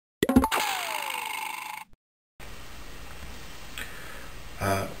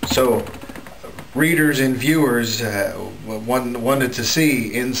So, readers and viewers wanted to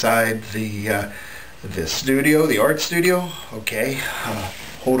see inside the studio, the art studio. Okay,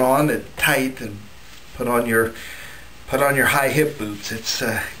 hold on it tight and put on your high hip boots. It's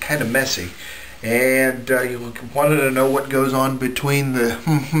kind of messy, and you wanted to know what goes on between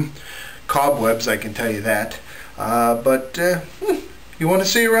the cobwebs. I can tell you that. But you want to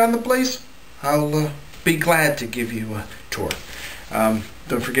see around the place? I'll be glad to give you a tour.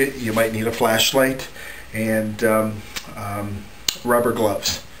 Don't forget, you might need a flashlight and rubber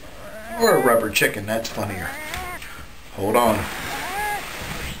gloves. Or a rubber chicken, that's funnier. Hold on.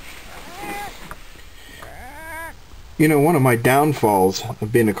 You know, one of my downfalls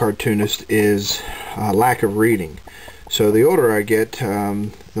of being a cartoonist is lack of reading. So the older I get,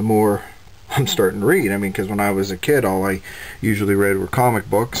 the more I'm starting to read. I mean, because when I was a kid, all I usually read were comic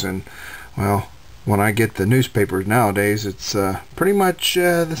books, and, well, when I get the newspapers nowadays, it's pretty much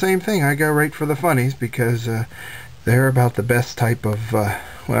the same thing. I go right for the funnies because they're about the best type of,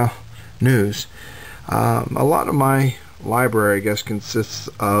 well, news. A lot of my library, I guess, consists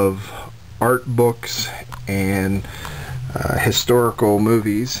of art books and historical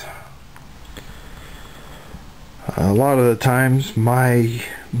movies. A lot of the times my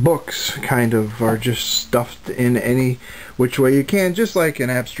books kind of are just stuffed in any which way you can, just like an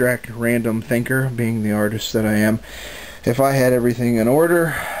abstract random thinker, being the artist that I am. If I had everything in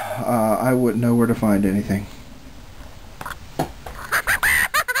order, I wouldn't know where to find anything.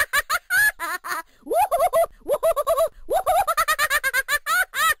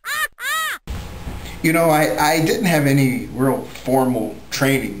 You know, I didn't have any real formal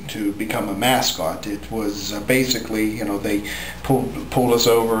training to become a mascot. It was basically, you know, they pulled us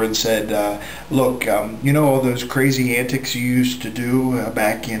over and said, look, you know all those crazy antics you used to do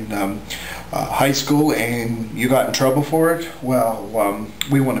back in high school and you got in trouble for it? Well,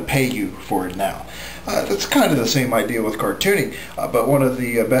 we want to pay you for it now. That's kind of the same idea with cartooning, but one of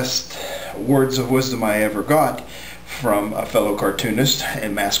the best words of wisdom I ever got from a fellow cartoonist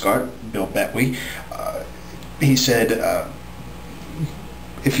and mascot, Bill Betwee. He said,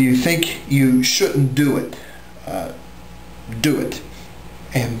 if you think you shouldn't do it, do it.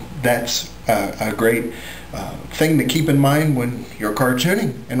 And that's a great thing to keep in mind when you're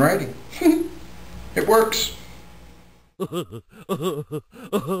cartooning and writing. It works.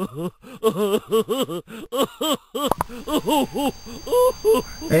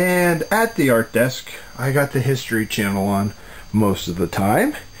 And at the art desk, I got the History Channel on most of the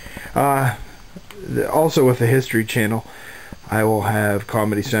time. Also with the History Channel, I will have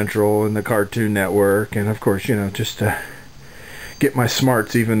Comedy Central and the Cartoon Network, and of course, you know, just to get my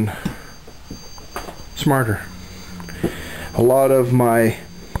smarts even smarter. A lot of my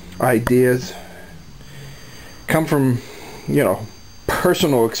ideas come from, you know,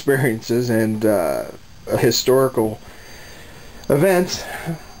 personal experiences and historical events.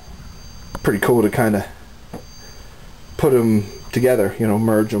 Pretty cool to kind of put them together, you know,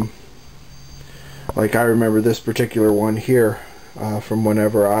 merge them. Like I remember this particular one here from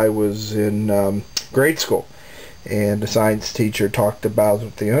whenever I was in grade school, and the science teacher talked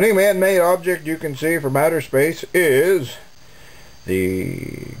about the only man-made object you can see from outer space is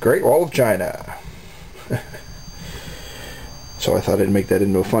the Great Wall of China. So I thought I'd make that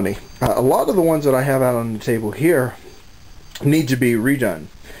into a funny. A lot of the ones that I have out on the table here need to be redone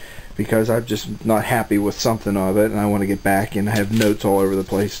because I'm just not happy with something of it, and I want to get back, and I have notes all over the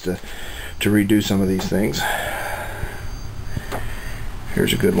place to redo some of these things.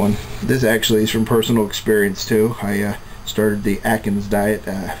 Here's a good one. This actually is from personal experience too. I started the Atkins diet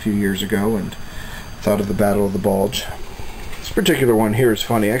a few years ago and thought of the Battle of the Bulge. This particular one here is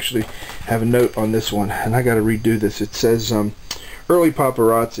funny. I actually have a note on this one, and I got to redo this. It says, early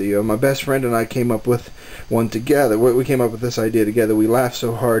paparazzi. My best friend and I came up with one together. We came up with this idea together. We laughed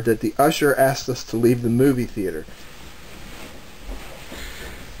so hard that the usher asked us to leave the movie theater.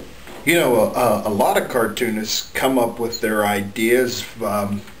 You know, a lot of cartoonists come up with their ideas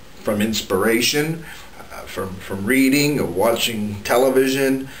from inspiration, from reading or watching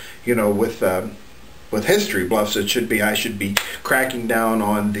television. You know, with History Bluffs, I should be cracking down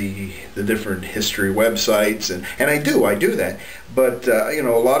on the different history websites, and I do that. But you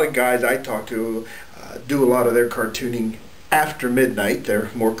know, a lot of guys I talk to do a lot of their cartooning after midnight.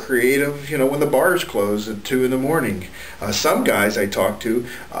 They're more creative, you know, when the bars close at 2 in the morning. Some guys I talk to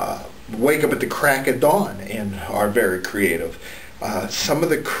wake up at the crack of dawn and are very creative. Some of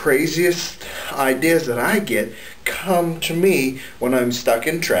the craziest ideas that I get come to me when I'm stuck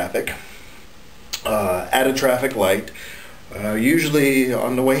in traffic, at a traffic light, usually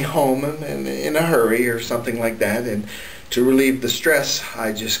on the way home and in a hurry or something like that, and to relieve the stress,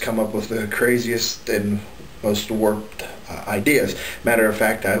 I just come up with the craziest and most warped ideas. Matter of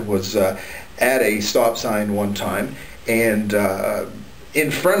fact, I was at a stop sign one time, and in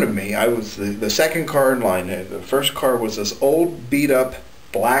front of me, I was the second car in line. The first car was this old, beat-up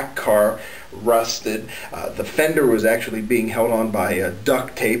black car, rusted. The fender was actually being held on by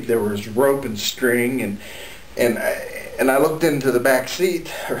duct tape. There was rope and string, and I looked into the back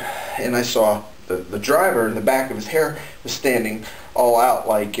seat, and I saw the driver in the back of his hair was standing all out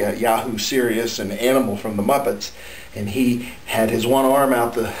like Yahoo Serious and Animal from the Muppets, and he had his one arm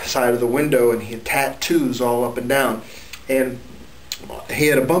out the side of the window, and he had tattoos all up and down, and he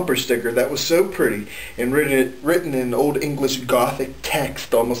had a bumper sticker that was so pretty and written in old English Gothic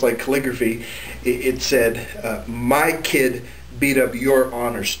text, almost like calligraphy. It said, "My kid beat up your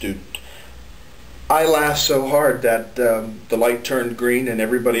honor student." I laughed so hard that the light turned green and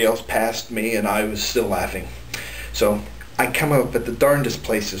everybody else passed me, and I was still laughing. So I come up at the darndest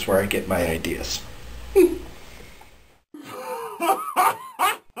places where I get my ideas.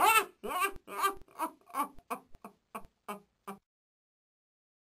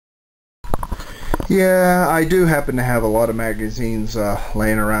 Yeah, I do happen to have a lot of magazines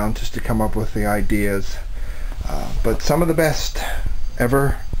laying around just to come up with the ideas. But some of the best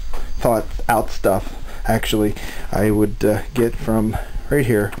ever thought out stuff, actually, I would get from right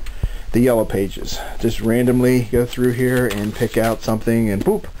here, the Yellow Pages. Just randomly go through here and pick out something, and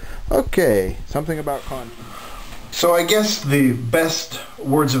boop, okay, something about content. So I guess the best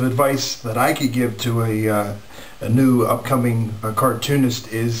words of advice that I could give to a new upcoming cartoonist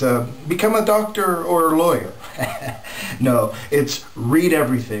is become a doctor or a lawyer. No, it's read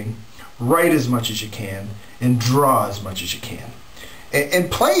everything, write as much as you can, and draw as much as you can, and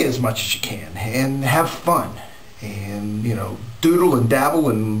play as much as you can, and have fun, and, you know, doodle and dabble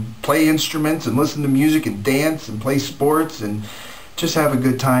and play instruments and listen to music and dance and play sports and just have a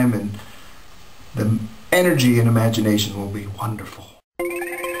good time, and the energy and imagination will be wonderful.